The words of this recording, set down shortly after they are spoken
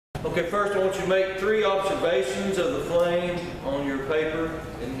Okay, first I want you to make 3 observations of the flame on your paper,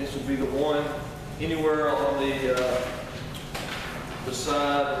 and this will be the one anywhere on the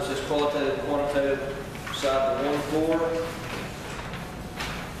side that says qualitative, quantitative, side of 1 4.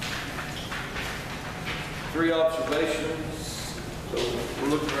 3 observations. So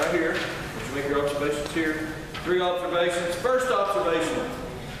we're looking right here. Once you make your observations here, 3 observations. First observation,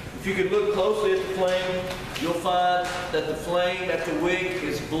 if you could look closely at the flame, you'll find that the flame at the wick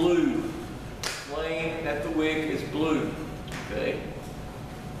is blue. Flame at the wick is blue. Okay.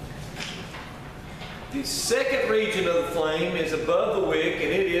 The second region of the flame is above the wick,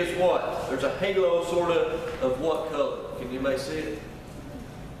 and it is what? There's a halo sort of what color? Can anybody see it?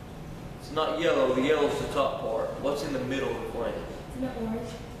 It's not yellow. The yellow's the top part. What's in the middle of the flame? Isn't it orange?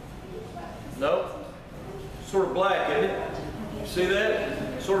 No? Sort of black, isn't it? See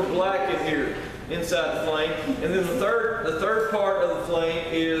that? Sort of black in here, inside the flame. And then the third part of the flame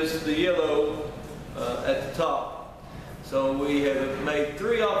is the yellow at the top. So we have made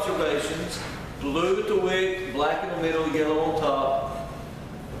 3 observations: blue at the wick, black in the middle, yellow on top.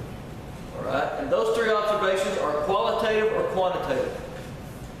 All right, and those 3 observations are qualitative or quantitative?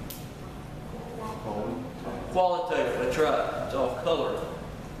 Qualitative, that's right. It's all color.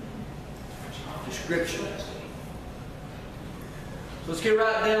 Description. So let's get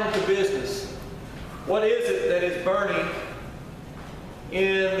right down to business. What is it that is burning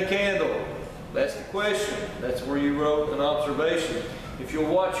in the candle? That's the question. That's where you wrote an observation. If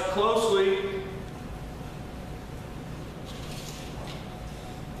you'll watch closely,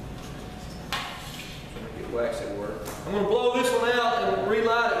 get wax at work. I'm going to blow this one out and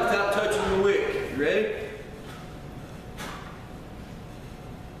relight it without touching the wick. You ready?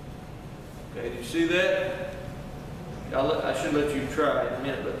 Okay, do you see that? I should let you try it in a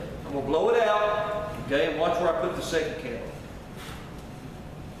minute, but I'm going to blow it out, okay, and watch where I put the second candle.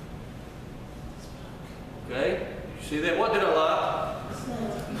 Okay, you see that? What did I light?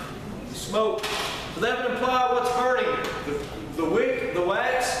 Smoke. So that would imply what's burning: the wick, the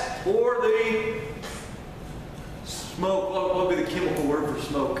wax, or the smoke. What would be the chemical word for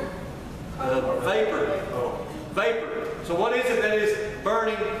smoke? Vapor. Vapor. So what is it that is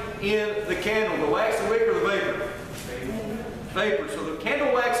burning in the candle? The wax, the wick, or the vapor? Vapor. So the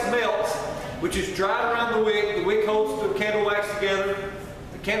candle wax melts, which is dried around the wick holds the candle wax together.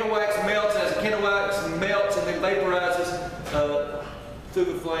 The candle wax melts, as the candle wax melts and then vaporizes through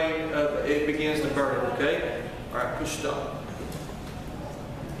the flame, it begins to burn, okay? All right, push stop.